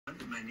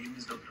My name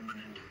is Dr.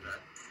 Manan.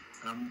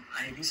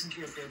 I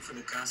recently appeared for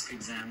the casc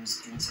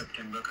exams in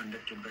September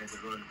conducted by the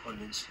Royal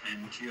College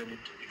and cleared it.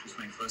 It was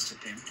my first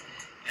attempt.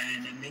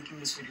 And I'm making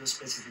this video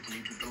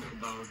specifically to talk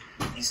about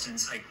Eastern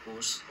Psych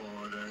course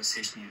for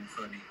Seshni and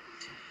Ferdy.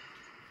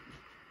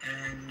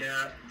 And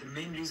the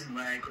main reason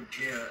why I could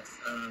clear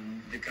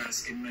the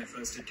casc in my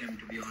first attempt,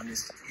 to be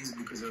honest, is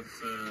because of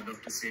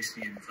Dr.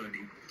 Seshni and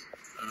Ferdy.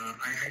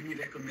 I highly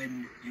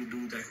recommend you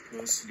do that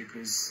course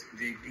because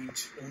they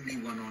teach only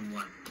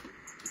one-on-one.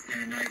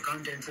 And I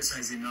can't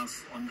emphasize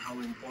enough on how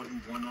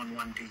important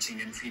one-on-one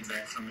teaching and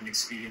feedback from an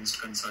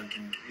experienced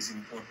consultant is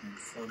important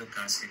for the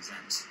casc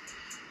exams.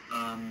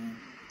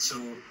 So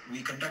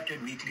we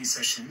conducted weekly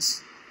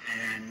sessions,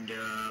 and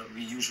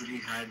we usually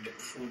had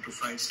 4 to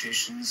 5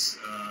 stations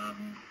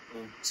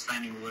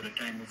spanning over a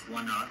time of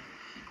 1 hour.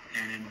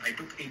 And I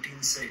took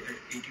 18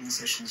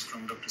 sessions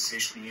from Dr.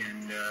 Seshni,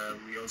 and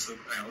I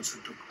also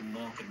took the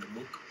mock and the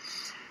book.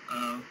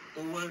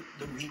 Over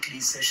the weekly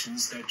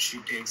sessions that she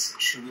takes,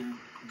 she will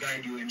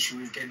guide you and she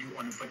will tell you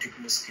on a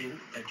particular skill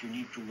that you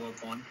need to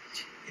work on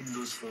in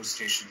those 4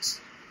 stations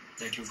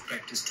that you've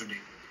practiced today.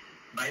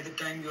 By the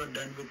time you are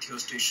done with your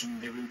station,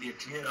 there will be a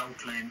clear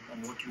outline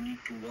on what you need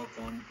to work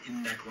on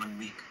in that 1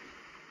 week.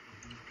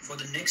 For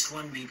the next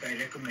 1 week, I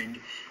recommend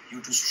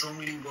you to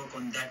strongly work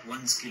on that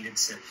one skill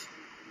itself.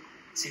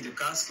 See, the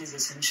casc is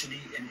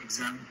essentially an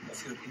exam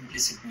of your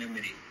implicit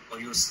memory or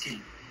your skill,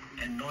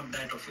 and not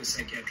that of your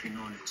psychiatry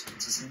knowledge.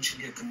 It's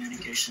essentially a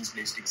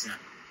communications-based exam.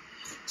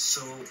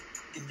 So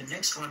in the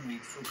next 1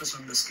 week, focus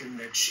on the skill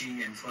that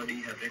she and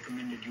Ferdy have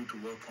recommended you to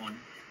work on,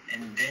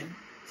 and then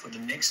for the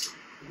next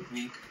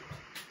week,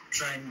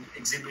 try and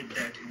exhibit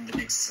that in the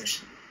next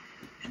session.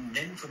 And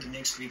then for the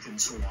next week and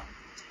so on.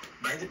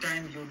 By the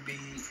time you'll be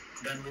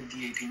done with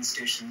the 18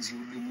 stations,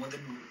 you'll be more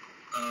than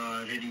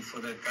ready for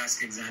the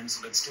casc exams,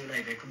 but still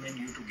I recommend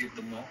you to give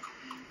the mock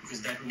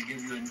because that will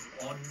give you an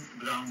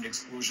on-ground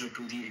exposure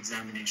to the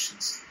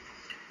examinations.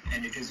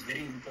 And it is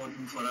very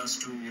important for us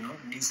to,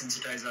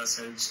 desensitize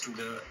ourselves to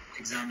the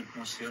exam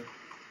atmosphere.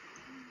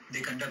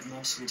 They conduct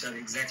mocks which are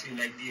exactly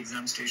like the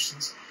exam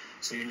stations.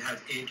 So you'll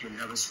have 8, you'll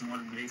have a small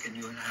break, and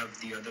you'll have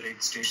the other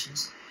 8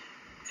 stations.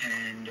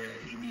 And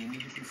it'll be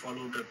immediately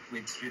followed up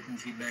with written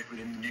feedback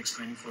within the next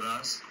 24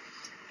 hours.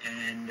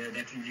 And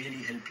that will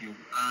really help you.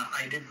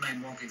 I did my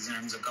mock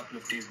exams a couple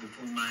of days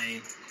before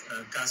my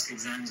casc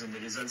exams, and the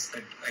results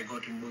that I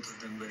got in both of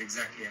them were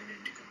exactly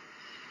identical.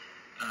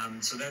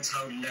 So that's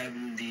how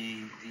reliable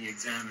the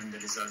exam and the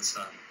results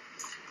are.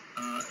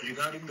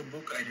 Regarding the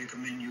book, I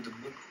recommend you the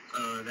book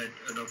that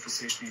Dr.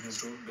 Seshni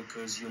has wrote,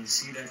 because you'll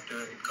see that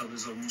it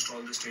covers almost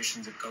all the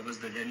stations. It covers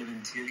the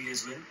relevant theory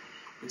as well,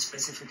 which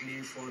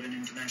specifically for an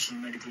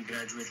international medical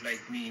graduate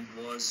like me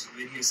was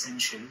very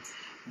essential,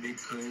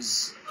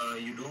 because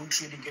you don't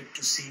really get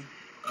to see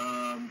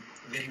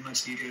very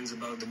much details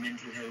about the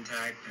Mental Health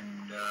Act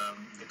and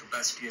the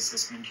capacity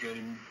assessment here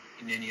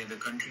in any other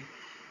country.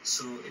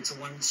 So it's a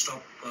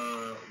one-stop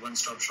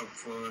shop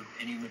for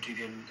any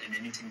material and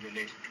anything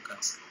related to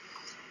casc.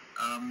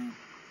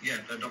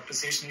 Dr.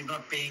 Seshni is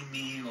not paying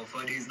me, or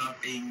Ferdy is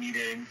not paying me.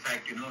 They're in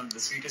fact, the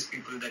sweetest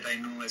people that I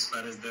know as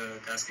far as the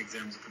casc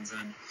exams are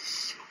concerned,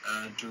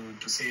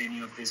 to say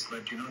any of this.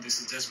 But, this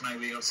is just my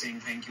way of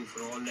saying thank you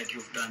for all that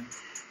you've done.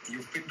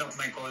 You've picked up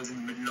my calls in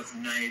the middle of the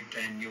night,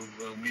 and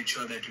you've made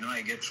sure that,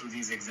 I get through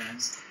these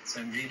exams.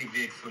 So I'm really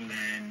grateful,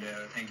 and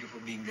thank you for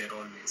being there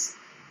always.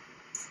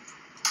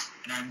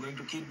 And I'm going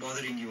to keep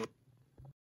bothering you.